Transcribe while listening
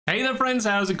Hey there friends,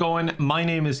 how's it going? My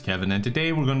name is Kevin and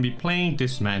today we're going to be playing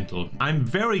Dismantle. I'm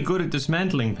very good at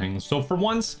dismantling things, so for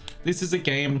once this is a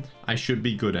game I should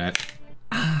be good at.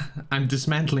 I'm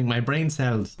dismantling my brain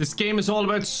cells. This game is all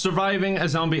about surviving a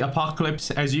zombie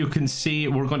apocalypse. As you can see,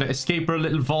 we're going to escape our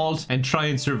little vault and try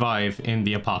and survive in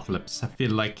the apocalypse. I feel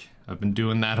like I've been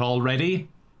doing that already.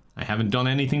 I haven't done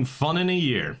anything fun in a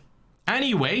year.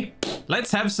 Anyway,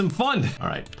 let's have some fun. All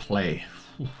right, play.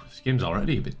 This game's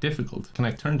already a bit difficult. Can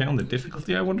I turn down the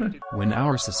difficulty, I wonder? When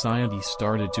our society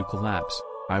started to collapse,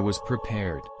 I was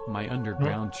prepared. My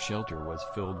underground shelter was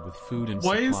filled with food and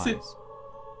supplies. Why is it...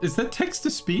 Is that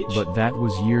text-to-speech? But that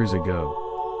was years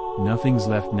ago. Nothing's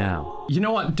left now. You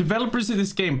know what? Developers of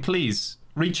this game, please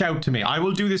reach out to me. I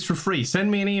will do this for free.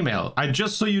 Send me an email.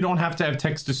 Just so you don't have to have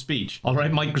text-to-speech. All right,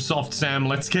 Microsoft Sam,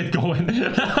 let's get going.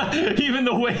 Even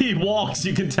the way he walks,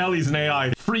 you can tell he's an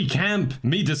AI. Free camp.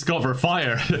 Me discover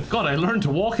fire. God, I learned to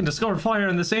walk and discover fire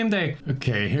in the same day.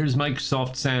 Okay, here's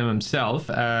Microsoft Sam himself.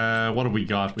 What have we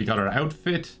got? We got our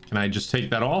outfit. Can I just take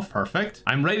that off? Perfect.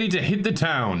 I'm ready to hit the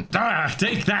town. Ah,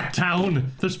 take that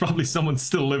town. There's probably someone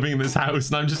still living in this house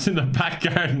and I'm just in the back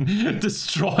garden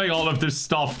destroying all of their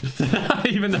stuff.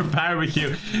 Even their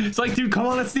barbecue. It's like, dude, come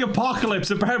on, it's the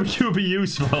apocalypse. A barbecue would be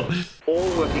useful.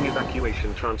 All working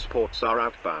evacuation transports are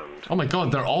outbound. Oh my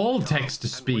god, they're all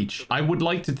text-to-speech. I would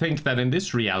like to think that in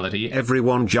this reality...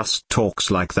 Everyone just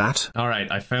talks like that.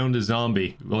 Alright, I found a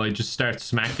zombie. Will I just start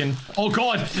smacking? Oh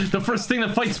god, the first thing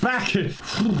that fights back.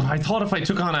 I thought if I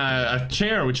took on a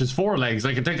chair, which has 4 legs,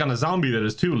 I could take on a zombie that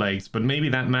has 2 legs, but maybe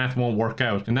that math won't work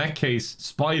out. In that case,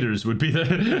 spiders would be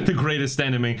the greatest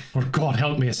enemy. Or god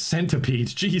help me, a centipede.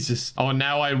 Jesus. Oh,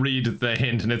 now I read the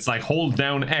hint and it's like hold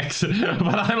down X,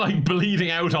 but I'm like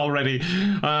bleeding out already.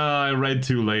 I read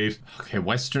too late. Okay,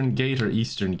 Western Gate or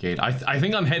Eastern Gate? I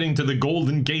think I'm heading to the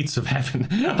golden gates of heaven.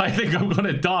 I think I'm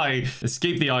gonna die.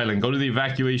 Escape the island. Go to the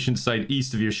evacuation site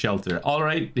east of your shelter. All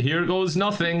right, here goes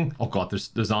nothing. Oh god,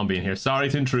 there's a zombie in here. Sorry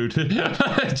to intrude.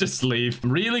 Just leave.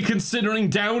 I'm really considering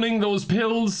downing those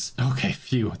pills. Okay,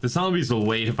 phew. The zombies will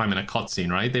wait if I'm in a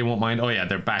cutscene, right? They won't mind. Oh yeah,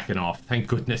 they're backing off. Thank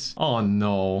goodness. Oh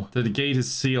no. The gate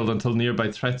is sealed until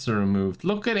nearby threats are removed.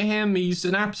 Look at him. He's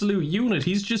an absolute unit.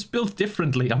 He's just built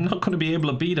differently. I'm not going to be able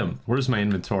to beat him. Where's my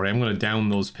inventory? I'm going to down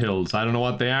those pills. I don't know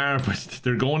what they are, but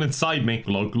they're going inside me.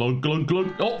 Glug, glug, glug,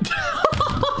 glug. Oh.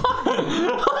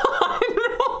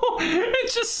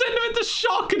 It just sent him into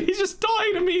shock and he just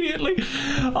died immediately.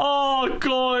 Oh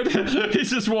god. He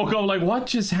just woke up like, what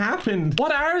just happened?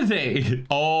 What are they?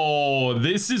 Oh,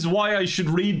 this is why I should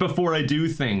read before I do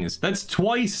things. That's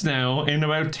twice now in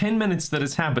about 10 minutes that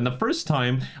it's happened. The first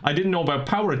time I didn't know about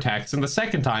power attacks, and the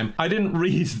second time I didn't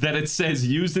read that it says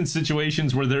used in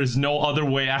situations where there is no other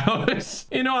way out.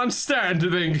 You know, I'm starting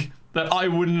to think that I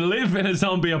wouldn't live in a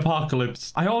zombie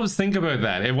apocalypse. I always think about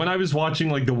that. And when I was watching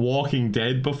like The Walking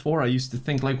Dead before, I used to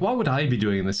think like, what would I be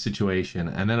doing in this situation?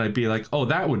 And then I'd be like, oh,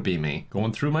 that would be me.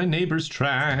 Going through my neighbor's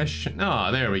trash.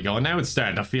 Oh, there we go. Now it's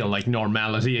starting to feel like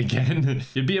normality again.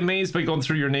 You'd be amazed by going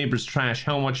through your neighbor's trash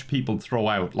how much people throw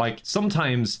out. Like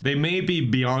sometimes they may be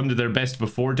beyond their best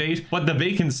before date, but the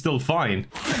bacon's still fine.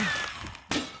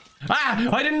 Ah!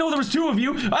 I didn't know there was 2 of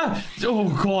you! Ah! Oh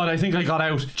god, I think I got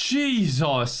out.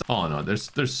 Jesus! Oh no,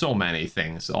 there's so many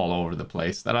things all over the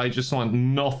place that I just want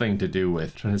nothing to do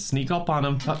with. Trying to sneak up on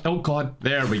him. Oh god,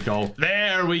 there we go.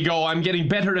 There we go, I'm getting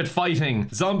better at fighting.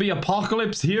 Zombie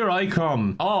apocalypse, here I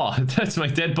come. Oh, that's my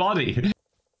dead body.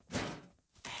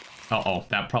 Uh-oh,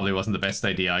 that probably wasn't the best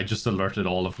idea. I just alerted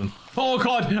all of them. Oh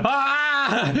god!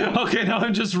 Ah! Okay, now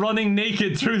I'm just running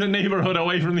naked through the neighborhood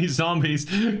away from these zombies.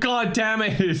 God damn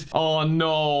it! Oh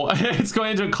no. It's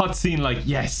going into a cutscene like,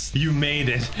 yes, you made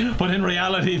it. But in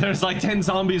reality, there's like 10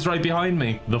 zombies right behind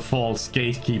me. The false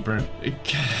gatekeeper.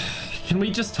 Can we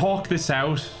just talk this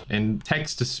out in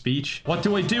text-to-speech? What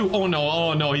do I do? Oh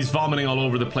no, he's vomiting all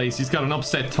over the place. He's got an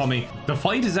upset tummy. The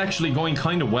fight is actually going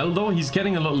kind of well though. He's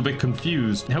getting a little bit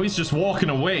confused. Now he's just walking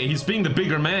away. He's being the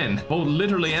bigger man, both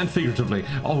literally and figuratively.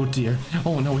 Oh dear.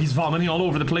 Oh no, he's vomiting all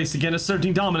over the place again,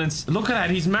 asserting dominance. Look at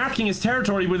that, he's marking his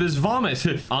territory with his vomit.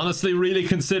 Honestly, really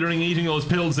considering eating those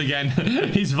pills again.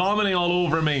 He's vomiting all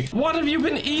over me. What have you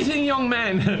been eating, young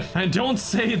man? And don't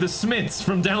say the Smiths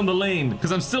from down the lane,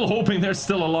 because I'm still hoping assuming they're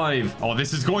still alive. Oh,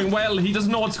 this is going well. He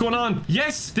doesn't know what's going on.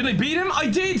 Yes. Did I beat him? I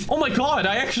did. Oh my god,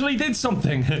 I actually did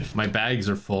something. My bags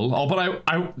are full. Oh, but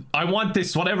I want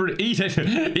this. Whatever. Eat it.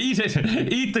 Eat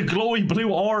it. Eat the glowy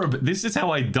blue orb. This is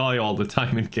how I die all the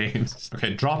time in games.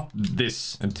 Okay, drop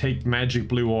this and take magic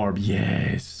blue orb.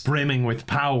 Yes. Brimming with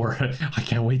power. I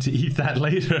can't wait to eat that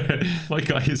later. My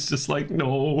guy is just like,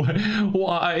 no.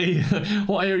 Why?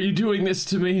 Why are you doing this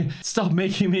to me? Stop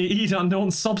making me eat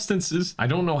unknown substances. I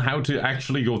don't know how to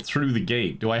actually go through the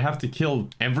gate. Do I have to kill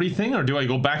everything or do I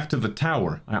go back to the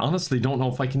tower? I honestly don't know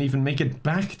if I can even make it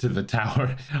back to the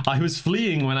tower. I was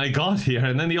fleeing when I got here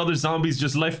and then the other zombies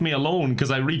just left me alone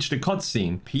because I reached a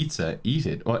cutscene. Pizza, eat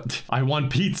it. What? I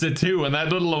want pizza too, and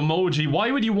that little emoji.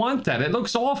 Why would you want that? It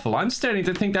looks awful. I'm starting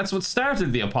to think that's what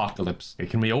started the apocalypse. Okay,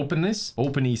 can we open this?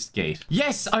 Open East Gate.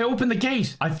 Yes, I opened the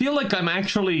gate. I feel like I'm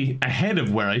actually ahead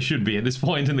of where I should be at this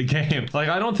point in the game. Like,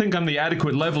 I don't think I'm the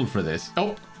adequate level for this.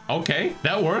 Oh. Okay,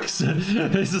 that works.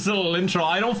 This is a little intro.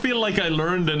 I don't feel like I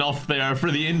learned enough there for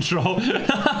the intro.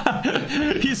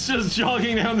 He's just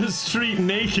jogging down the street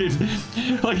naked.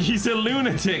 Like he's a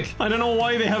lunatic. I don't know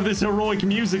why they have this heroic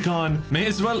music on. May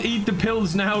as well eat the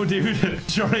pills now, dude.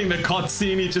 During the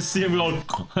cutscene, you just see him go.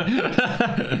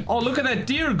 Oh, look at that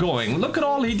deer going. Look at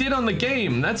all he did on the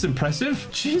game. That's impressive.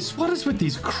 Jeez, what is with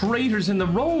these craters in the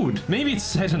road? Maybe it's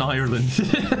set in Ireland.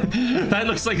 That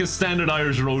looks like a standard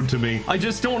Irish road to me. I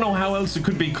just don't know how else it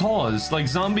could be caused. Like,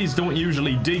 zombies don't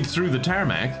usually dig through the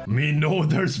tarmac. Me know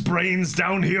there's brains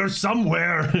down here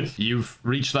somewhere. You've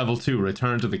reached level 2.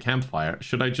 Return to the campfire.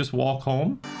 Should I just walk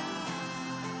home?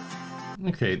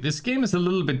 Okay, this game is a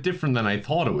little bit different than I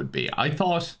thought it would be. I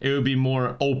thought it would be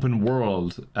more open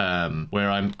world, where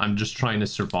I'm just trying to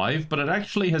survive, but it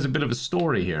actually has a bit of a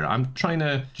story here. I'm trying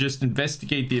to just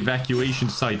investigate the evacuation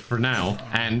site for now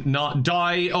and not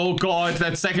die. Oh god,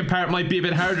 that second part might be a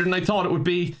bit harder than I thought it would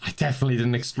be. I definitely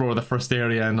didn't explore the first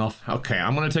area enough. Okay,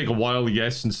 I'm gonna take a wild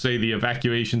guess and say the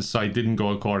evacuation site didn't go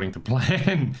according to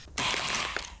plan.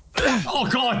 Oh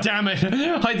god damn it.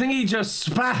 I think he just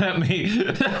spat at me.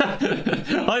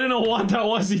 I don't know what that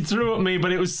was he threw at me,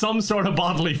 but it was some sort of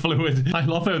bodily fluid. I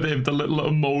love how they have the little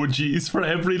emojis for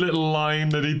every little line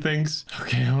that he thinks.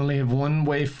 Okay, I only have one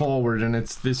way forward and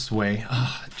it's this way.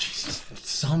 Ah, oh, Jesus.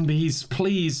 Zombies,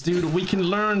 please, dude, we can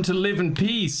learn to live in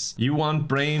peace. You want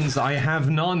brains? I have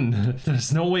none.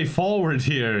 There's no way forward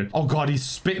here. Oh god, he's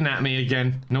spitting at me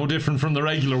again. No different from the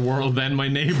regular world then. My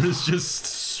neighbor's just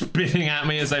spitting at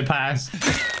me as I pass.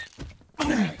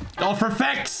 Oh, for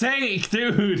feck's sake,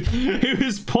 dude. It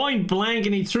was point blank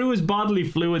and he threw his bodily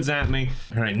fluids at me.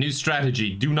 All right, new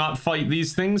strategy. Do not fight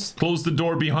these things. Close the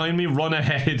door behind me. Run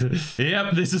ahead.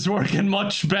 Yep, this is working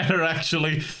much better,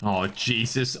 actually. Oh,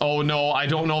 Jesus. Oh, no. I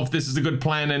don't know if this is a good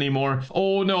plan anymore.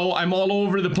 Oh, no. I'm all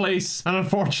over the place. And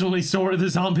unfortunately, so are the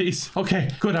zombies.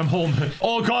 Okay, good. I'm home.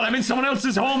 Oh, God. I'm in someone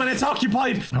else's home and it's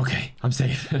occupied. Okay, I'm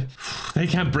safe. They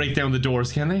can't break down the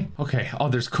doors, can they? Okay. Oh,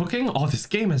 there's cooking. Oh, this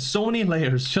game has so many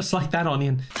layers, just like that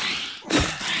onion.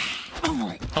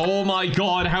 Oh my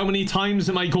god, how many times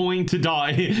am I going to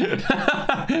die?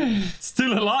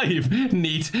 Still alive.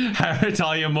 Neat heart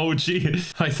eye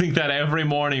emoji. I think that every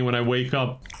morning when I wake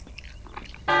up.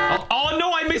 Oh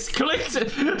no, I misclicked.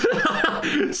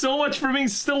 So much for being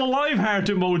still alive, heart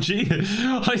emoji.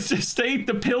 I just ate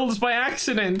the pills by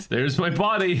accident. There's my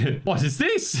body. What is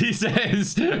this? He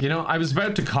says. You know, I was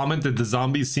about to comment that the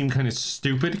zombies seem kind of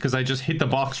stupid because I just hit the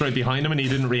box right behind him and he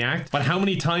didn't react. But how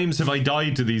many times have I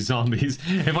died to these zombies?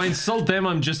 If I insult them,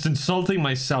 I'm just insulting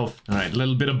myself. All right, a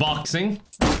little bit of boxing.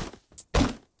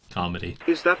 Comedy.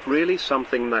 Is that really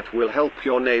something that will help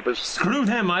your neighbors? Screw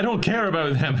them, I don't care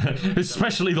about them.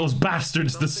 Especially those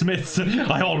bastards, the Smiths.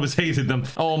 I always hated them.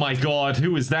 Oh my god,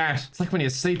 who is that? It's like when you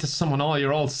say to someone, oh,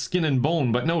 you're all skin and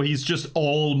bone, but no, he's just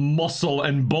all muscle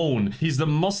and bone. He's the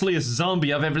muscliest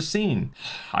zombie I've ever seen.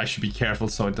 I should be careful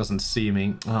so it doesn't see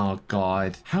me. Oh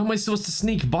god. How am I supposed to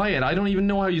sneak by it? I don't even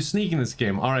know how you sneak in this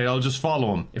game. Alright, I'll just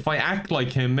follow him. If I act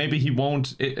like him, maybe he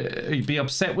won't be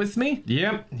upset with me?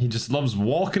 Yep, he just loves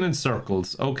walking in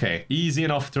circles. Okay, easy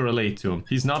enough to relate to him.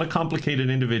 He's not a complicated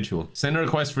individual. Send a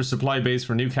request for supply base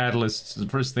for new catalysts the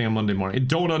first thing on Monday morning. I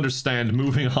don't understand.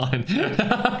 Moving on.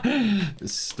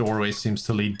 This doorway seems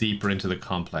to lead deeper into the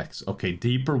complex. Okay,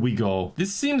 deeper we go.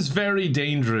 This seems very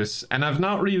dangerous, and I've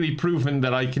not really proven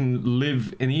that I can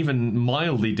live in even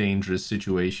mildly dangerous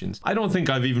situations. I don't think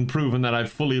I've even proven that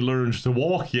I've fully learned to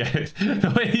walk yet.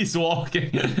 The way he's walking.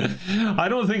 I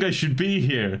don't think I should be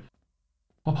here.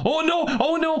 Oh no!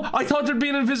 Oh no! I thought there'd be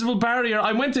an invisible barrier.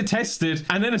 I went to test it,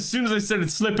 and then as soon as I started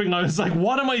slipping, I was like,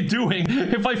 what am I doing?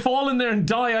 If I fall in there and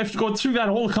die, I have to go through that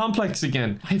whole complex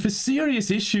again. I have a serious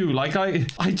issue. Like, I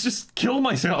just kill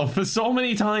myself for so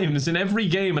many times in every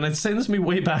game, and it sends me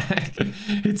way back.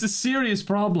 It's a serious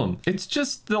problem. It's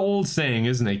just the old saying,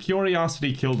 isn't it?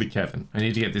 Curiosity killed the Kevin. I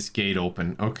need to get this gate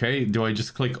open. Okay, do I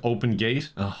just click open gate?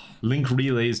 Ugh. Link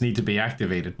relays need to be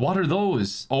activated. What are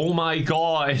those? Oh my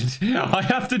god. I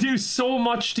have to do so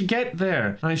much to get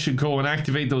there. I should go and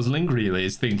activate those link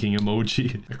relays, thinking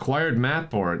emoji. Acquired map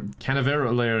board.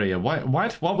 Canaveral area. What?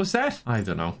 What was that? I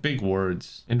don't know. Big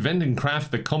words. Invent and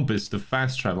craft the compass to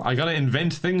fast travel. I gotta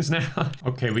invent things now.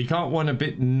 Okay, we got one a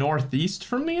bit northeast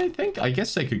from me, I think. I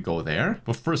guess I could go there.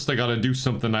 But first I gotta do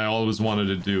something I always wanted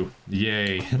to do.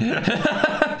 Yay.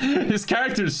 His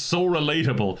character is so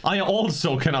relatable. I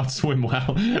also cannot swim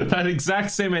well. That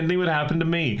exact same ending would happen to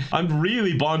me. I'm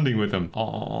really bonding with him.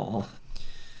 Oh,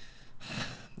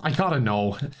 I gotta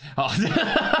know. Oh.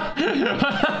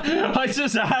 I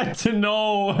just had to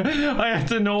know. I had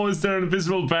to know, is there an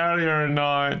invisible barrier or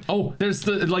not? Oh, there's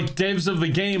the, like, devs of the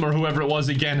game or whoever it was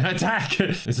again. Attack!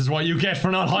 This is what you get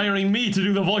for not hiring me to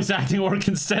do the voice acting work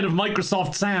instead of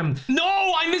Microsoft Sam. No,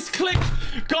 I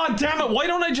misclicked! God damn it, why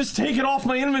don't I just take it off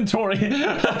my inventory?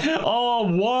 Oh,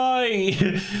 why?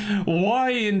 Why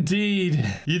indeed?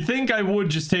 You'd think I would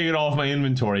just take it off my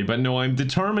inventory, but no, I'm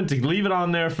determined to leave it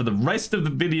on there for the rest of the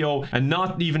video and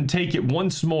not even take it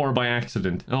once more by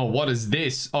accident. Oh, what is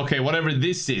this? Okay, whatever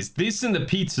this is. This and the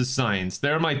pizza signs.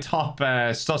 They're my top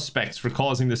suspects for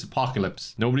causing this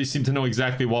apocalypse. Nobody seemed to know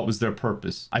exactly what was their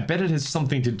purpose. I bet it has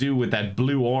something to do with that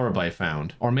blue orb I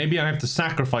found. Or maybe I have to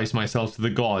sacrifice myself to the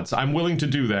gods. I'm willing to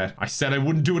do that. I said I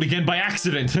wouldn't do it again by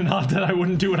accident, not that I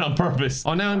wouldn't do it on purpose.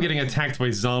 Oh, now I'm getting attacked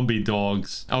by zombie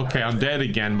dogs. Okay, I'm dead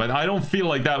again, but I don't feel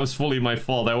like that was fully my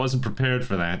fault. I wasn't prepared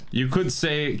for that. You could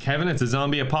say, Kevin, it's a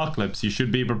zombie apocalypse. You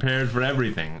should be prepared for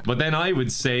everything. But then I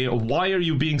would say, why are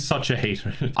you being such a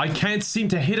hater? I can't seem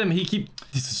to hit him.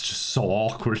 This is just so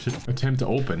awkward. Attempt to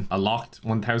open. A locked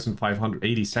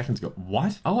 1,580 seconds ago.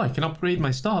 What? Oh, I can upgrade my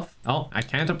stuff. Oh, I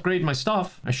can't upgrade my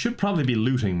stuff. I should probably be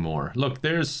looting more. Look,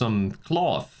 there's some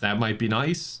cloth. That might be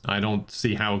nice. I don't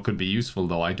see how it could be useful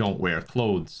though. I don't wear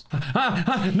clothes.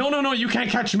 No, you can't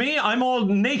catch me. I'm all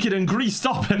naked and greased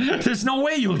up. There's no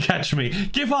way you'll catch me.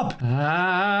 Give up.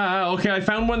 Okay, I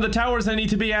found one of the towers I need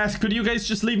to be at. Could you guys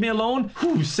just leave me alone?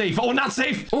 Whew, safe. Oh, not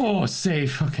safe. Oh,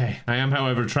 safe. Okay. I am,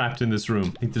 however, trapped in this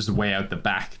room. I think there's a way out the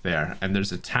back there. And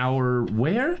there's a tower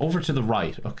where? Over to the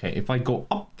right. Okay, if I go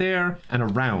up there and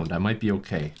around, I might be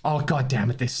okay. Oh, god damn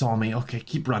it. They saw me. Okay,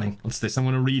 keep running. What's this? I'm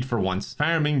gonna read for once.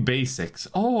 Farming basics.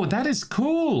 Oh, that is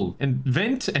cool.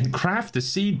 Invent and craft a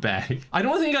seed bag. I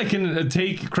don't think I can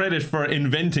take credit for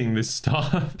inventing this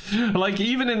stuff. Like,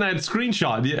 even in that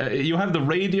screenshot, you have the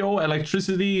radio,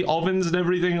 electricity, ovens and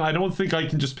everything. I don't think I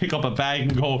can just pick up a bag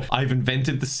and go, I've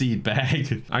invented the seed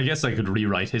bag. I guess I could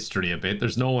rewrite history a bit.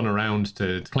 There's no one around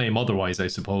to claim otherwise, I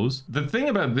suppose. The thing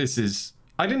about this is,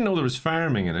 I didn't know there was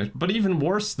farming in it, but even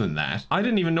worse than that, I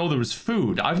didn't even know there was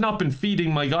food. I've not been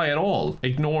feeding my guy at all.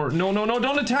 Ignore. No,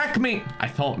 don't attack me. I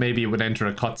thought maybe it would enter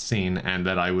a cutscene and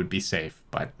that I would be safe,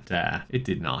 but it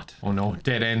did not. Oh no,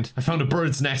 dead end. I found a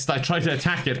bird's nest. I tried to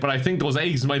attack it, but I think those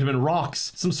eggs might have been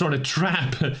rocks. Some sort of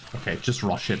trap. Okay, just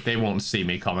rush it. They won't see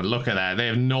me coming. Look at that. They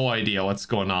have no idea what's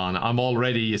going on. I'm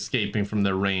already escaping from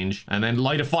their range. And then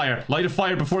light a fire. Light a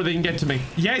fire before they can get to me.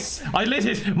 Yes, I lit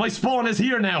it. My spawn is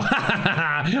here now.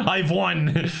 I've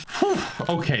won.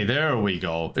 Okay, there we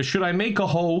go. Should I make a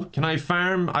hoe? Can I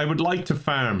farm? I would like to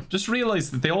farm. Just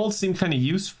realized that they all seem kind of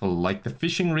useful. Like the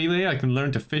fishing relay, I can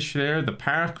learn to fish there. The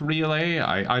park relay,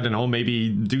 I don't know, maybe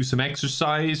do some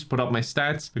exercise, put up my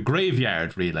stats. The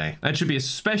graveyard relay, that should be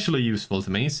especially useful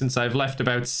to me since I've left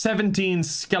about 17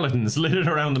 skeletons littered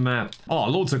around the map. Oh,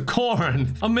 loads of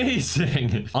corn.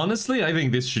 Amazing. Honestly, I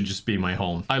think this should just be my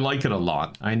home. I like it a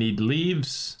lot. I need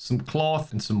leaves, some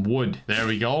cloth, and some wood. There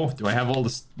we go. Do I have all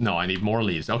this? No, I need more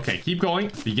leaves. Okay, keep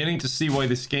going. Beginning to see why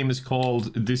this game is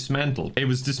called Dismantle. It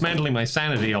was dismantling my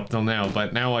sanity up till now,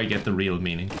 but now I get the real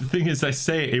meaning. The thing is, I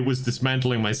say it was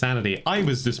dismantling my sanity. I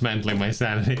was dismantling my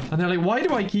sanity. And they're like, why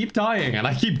do I keep dying? And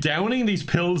I keep downing these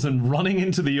pills and running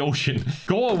into the ocean.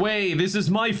 Go away. This is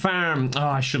my farm. Oh,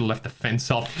 I should have left the fence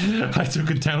up. I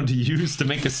took it down to use to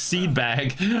make a seed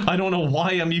bag. I don't know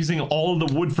why I'm using all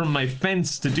the wood from my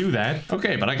fence to do that.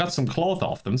 Okay, but I got some cloth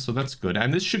off them, so that's good.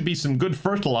 And this should be some good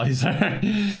fertilizer.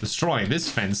 Destroying this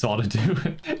fence ought to do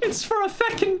it. It's for a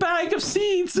feckin' bag of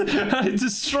seeds. I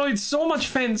destroyed so much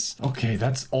fence. Okay,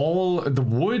 that's all the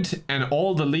wood and and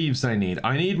all the leaves I need.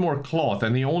 I need more cloth,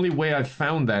 and the only way I've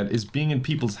found that is being in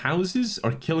people's houses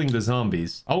or killing the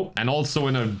zombies. Oh, and also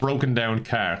in a broken down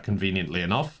car, conveniently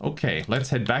enough. Okay, let's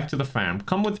head back to the farm.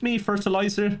 Come with me,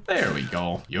 fertilizer. There we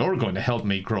go. You're going to help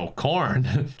me grow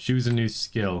corn. Choose a new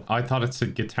skill. I thought it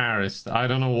said guitarist. I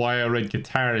don't know why I read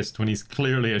guitarist when he's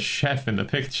clearly a chef in the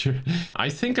picture. I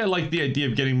think I like the idea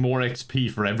of getting more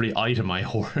XP for every item I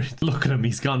hoard. Look at him,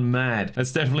 he's gone mad.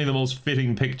 That's definitely the most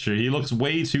fitting picture. He looks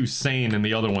way too sane in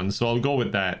the other one, so I'll go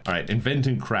with that. All right, invent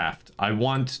and craft. I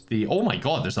want the... Oh my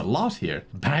god, there's a lot here.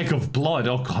 Bag of blood.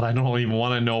 Oh god, I don't even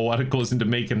want to know what it goes into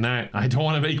making that. I don't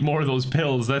want to make more of those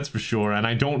pills, that's for sure. And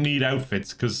I don't need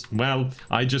outfits because, well,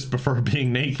 I just prefer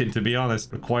being naked, to be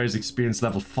honest. Requires experience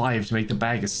level 5 to make the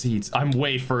bag of seeds. I'm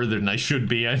way further than I should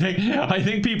be. I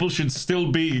think people should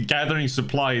still be gathering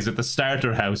supplies at the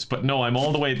starter house, but no, I'm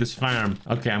all the way at this farm.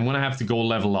 Okay, I'm gonna have to go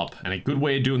level up, and a good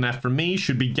way of doing that for me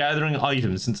should be gathering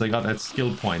items since I got that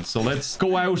skill point. So let's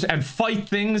go out and fight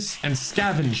things and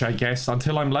scavenge, I guess,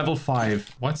 until I'm level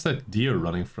 5. What's that deer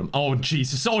running from? Oh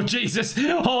Jesus, oh Jesus.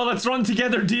 Oh, let's run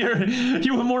together, deer.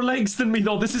 You have more legs than me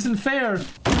though. This isn't fair.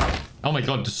 Oh my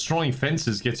god, destroying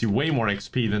fences gets you way more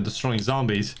XP than destroying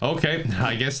zombies. Okay,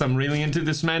 I guess I'm really into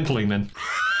dismantling then.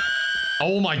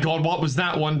 Oh my god, what was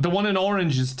that one? The one in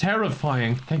orange is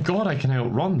terrifying. Thank god I can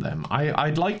outrun them.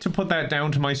 I'd like to put that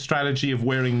down to my strategy of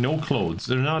wearing no clothes.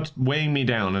 They're not weighing me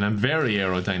down, and I'm very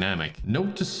aerodynamic.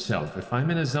 Note to self, if I'm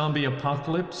in a zombie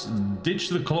apocalypse, ditch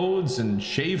the clothes and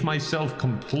shave myself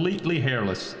completely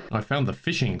hairless. I found the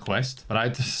fishing quest,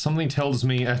 but something tells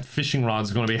me a fishing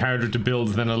rod's going to be harder to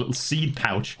build than a little seed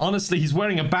pouch. Honestly, he's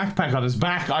wearing a backpack on his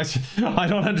back. I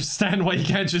don't understand why he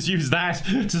can't just use that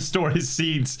to store his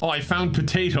seeds. Oh, I found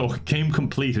potato. Game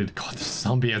completed. God, there's a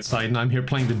zombie outside and I'm here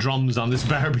playing the drums on this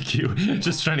barbecue.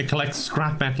 Just trying to collect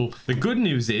scrap metal. The good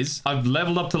news is I've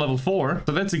leveled up to level 4,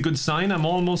 so that's a good sign. I'm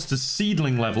almost to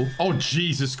seedling level. Oh,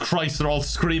 Jesus Christ, they're all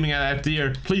screaming at that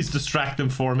deer. Please distract them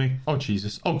for me. Oh,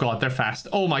 Jesus. Oh, God, they're fast.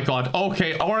 Oh, my God.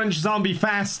 Okay, orange zombie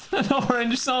fast.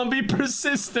 Orange zombie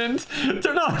persistent.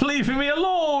 They're not leaving me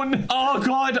alone. Oh,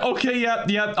 God. Okay,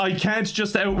 yeah. I can't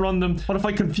just outrun them. What if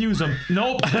I confuse them?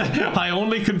 Nope. I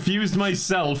only confused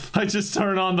myself. I just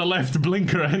turn on the left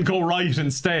blinker and go right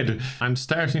instead. I'm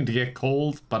starting to get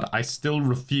cold, but I still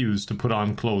refuse to put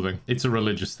on clothing. It's a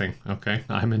religious thing, okay?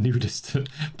 I'm a nudist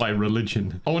by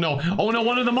religion. Oh no,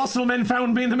 one of the muscle men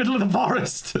found me in the middle of the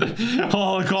forest.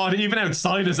 Oh god, even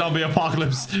outside a zombie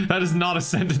apocalypse, that is not a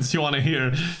sentence you want to hear.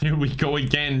 Here we go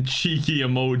again, cheeky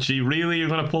emoji. Really? You're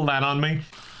gonna pull that on me?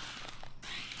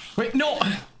 Wait, no!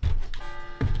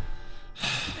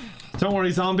 Don't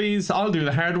worry, zombies. I'll do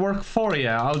the hard work for you.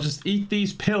 I'll just eat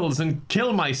these pills and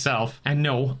kill myself. And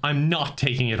no, I'm not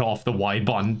taking it off the Y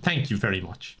button. Thank you very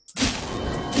much.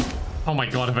 Oh my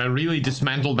god, have I really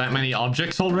dismantled that many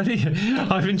objects already?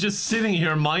 I've been just sitting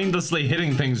here mindlessly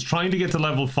hitting things, trying to get to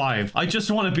level 5. I just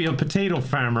want to be a potato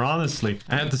farmer, honestly.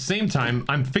 And at the same time,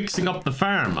 I'm fixing up the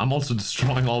farm. I'm also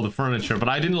destroying all the furniture, but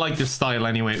I didn't like this style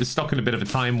anyway. It was stuck in a bit of a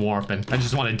time warp, and I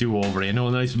just want to do over, you know,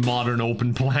 a nice modern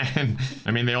open plan. I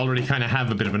mean, they already kind of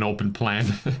have a bit of an open plan.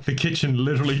 The kitchen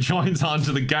literally joins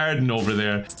onto the garden over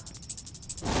there.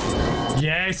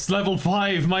 Yes, level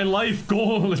 5, my life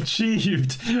goal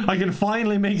achieved. I can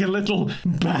finally make a little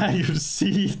bag of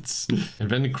seeds.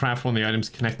 Invent and craft one of the items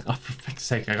connect. Oh, for fuck's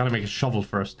sake, I gotta make a shovel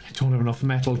first. I don't have enough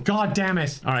metal. God damn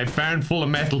it. All right, barn full of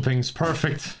metal things.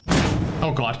 Perfect.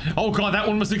 Oh god, that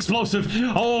one was explosive.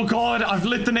 Oh god, I've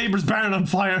lit the neighbor's barn on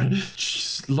fire.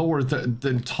 Jeez, lowered the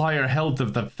entire health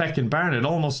of the feckin' barn. It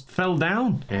almost fell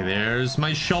down. Okay, there's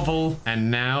my shovel. And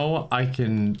now I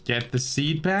can get the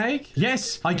seed bag.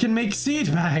 Yes, I can make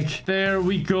seed bag. There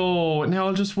we go. Now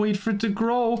I'll just wait for it to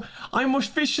grow. I'm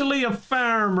officially a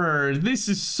farmer. This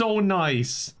is so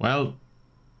nice. Well,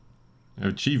 I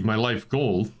achieved my life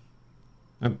goal.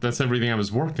 That's everything I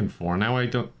was working for. Now I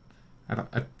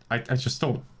just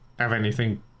don't have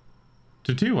anything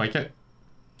to do. I get...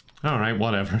 Alright,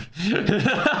 whatever.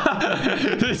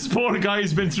 This poor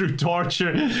guy's been through torture.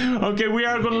 Okay, we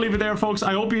are going to leave it there, folks.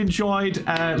 I hope you enjoyed.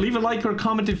 Leave a like or a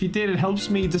comment if you did. It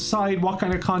helps me decide what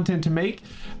kind of content to make.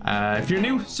 If you're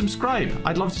new, subscribe.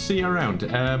 I'd love to see you around.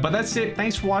 But that's it.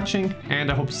 Thanks for watching, and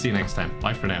I hope to see you next time.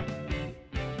 Bye for now.